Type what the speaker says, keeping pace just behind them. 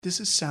This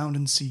is Sound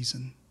and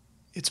Season.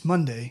 It's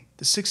Monday,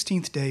 the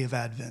 16th day of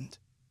Advent.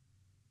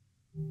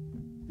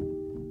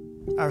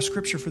 Our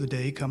scripture for the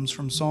day comes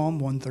from Psalm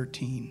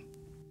 113.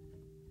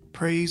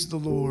 Praise the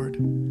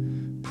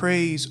Lord.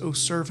 Praise, O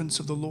servants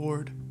of the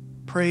Lord.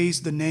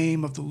 Praise the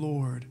name of the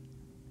Lord.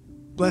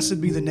 Blessed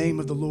be the name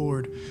of the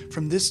Lord,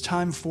 from this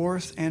time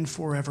forth and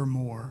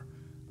forevermore.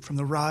 From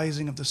the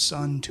rising of the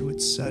sun to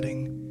its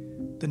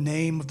setting, the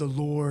name of the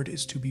Lord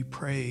is to be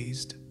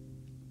praised.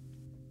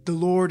 The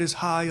Lord is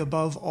high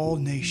above all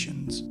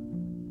nations,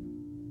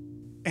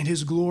 and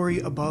his glory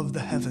above the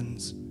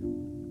heavens.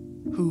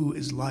 Who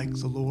is like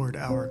the Lord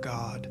our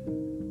God?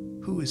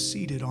 Who is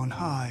seated on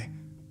high?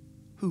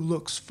 Who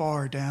looks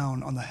far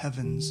down on the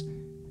heavens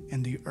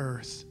and the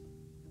earth?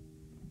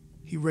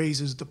 He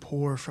raises the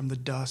poor from the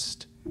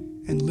dust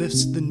and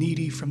lifts the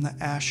needy from the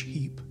ash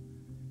heap,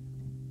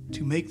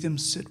 to make them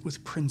sit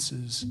with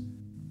princes,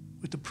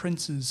 with the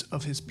princes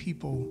of his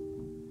people.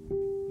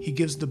 He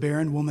gives the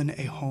barren woman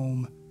a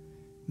home,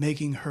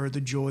 making her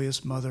the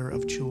joyous mother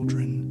of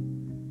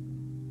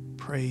children.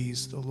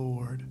 Praise the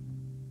Lord.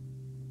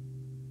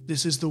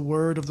 This is the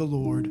word of the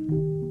Lord.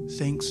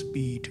 Thanks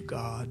be to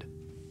God.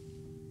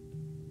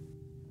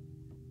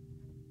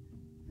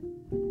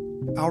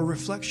 Our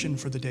reflection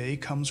for the day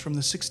comes from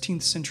the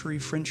 16th century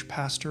French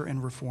pastor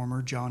and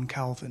reformer John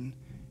Calvin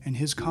and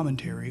his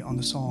commentary on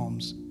the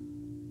Psalms.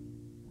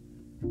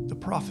 The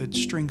prophet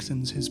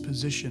strengthens his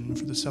position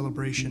for the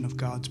celebration of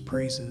God's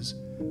praises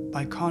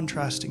by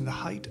contrasting the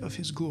height of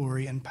his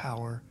glory and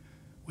power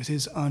with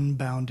his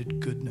unbounded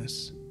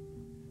goodness.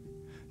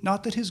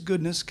 Not that his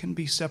goodness can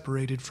be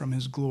separated from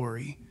his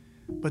glory,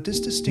 but this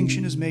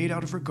distinction is made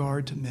out of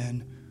regard to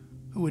men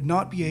who would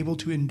not be able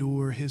to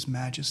endure his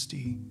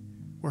majesty,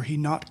 were he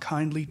not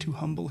kindly to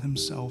humble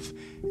himself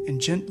and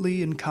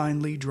gently and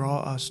kindly draw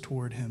us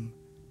toward him.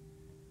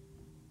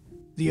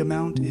 The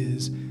amount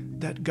is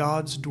that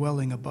God's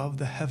dwelling above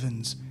the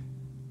heavens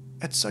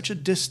at such a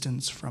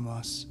distance from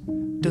us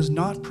does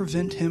not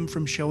prevent him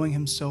from showing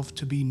himself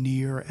to be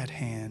near at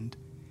hand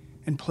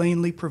and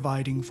plainly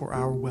providing for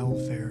our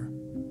welfare.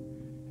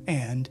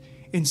 And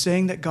in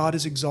saying that God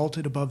is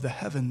exalted above the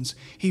heavens,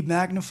 he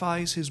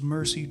magnifies his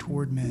mercy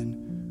toward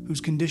men,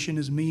 whose condition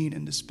is mean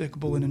and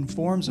despicable, and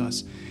informs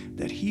us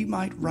that he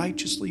might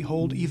righteously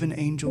hold even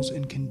angels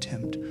in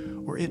contempt,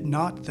 were it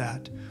not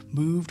that,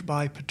 moved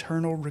by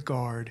paternal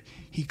regard,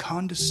 he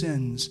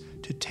condescends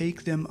to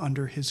take them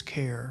under his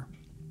care.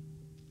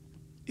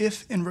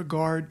 If in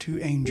regard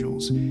to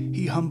angels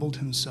he humbled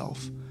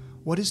himself,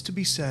 what is to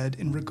be said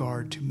in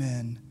regard to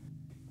men?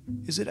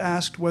 Is it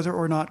asked whether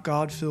or not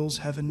God fills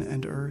heaven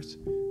and earth?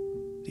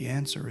 The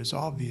answer is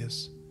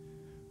obvious.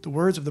 The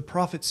words of the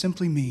prophet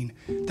simply mean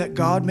that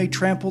God may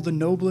trample the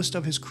noblest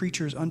of his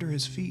creatures under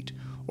his feet,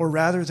 or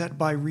rather that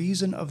by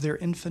reason of their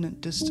infinite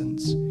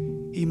distance,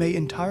 he may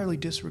entirely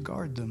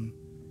disregard them.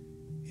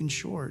 In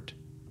short,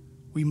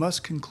 we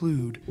must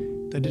conclude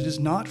that it is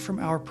not from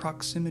our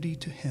proximity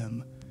to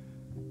him,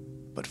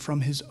 but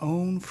from his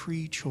own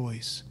free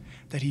choice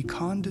that he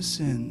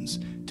condescends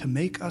to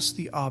make us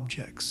the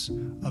objects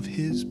of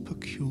his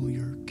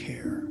peculiar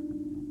care.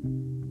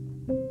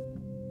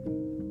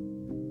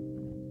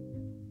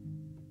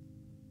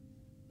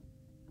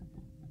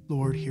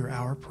 Lord, hear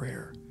our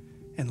prayer,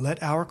 and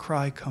let our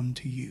cry come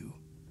to you.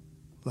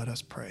 Let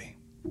us pray.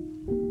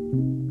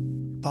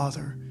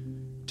 Father,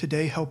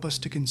 today help us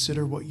to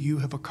consider what you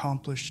have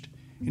accomplished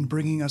in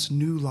bringing us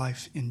new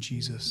life in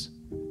Jesus.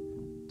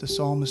 The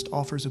psalmist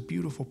offers a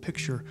beautiful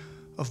picture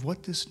of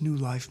what this new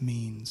life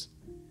means.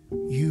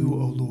 You,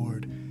 O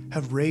Lord,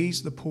 have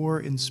raised the poor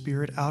in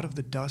spirit out of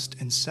the dust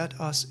and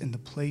set us in the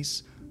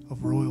place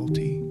of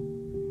royalty.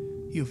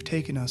 You have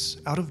taken us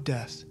out of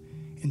death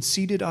and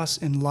seated us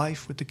in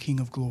life with the King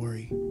of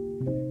Glory.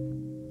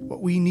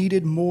 What we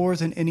needed more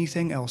than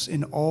anything else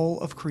in all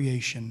of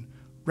creation,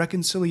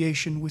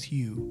 reconciliation with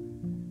you,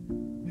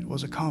 it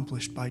was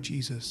accomplished by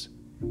Jesus.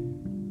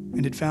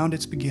 And it found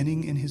its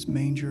beginning in his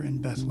manger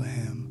in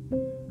Bethlehem,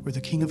 where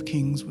the King of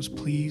Kings was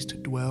pleased to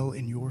dwell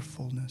in your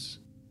fullness.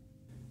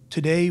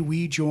 Today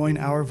we join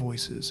our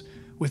voices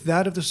with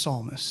that of the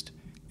psalmist,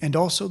 and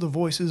also the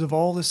voices of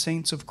all the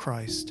saints of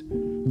Christ,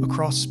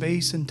 across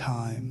space and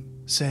time,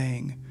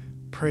 saying,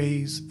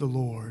 Praise the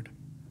Lord,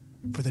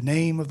 for the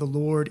name of the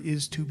Lord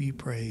is to be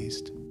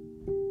praised.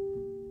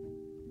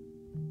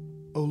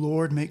 O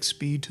Lord, make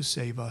speed to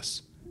save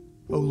us.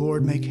 O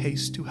Lord, make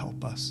haste to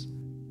help us.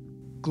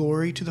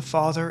 Glory to the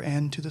Father,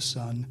 and to the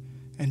Son,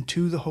 and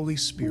to the Holy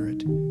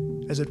Spirit,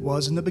 as it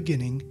was in the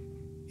beginning,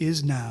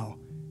 is now,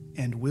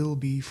 and will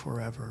be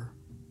forever.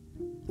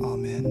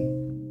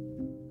 Amen.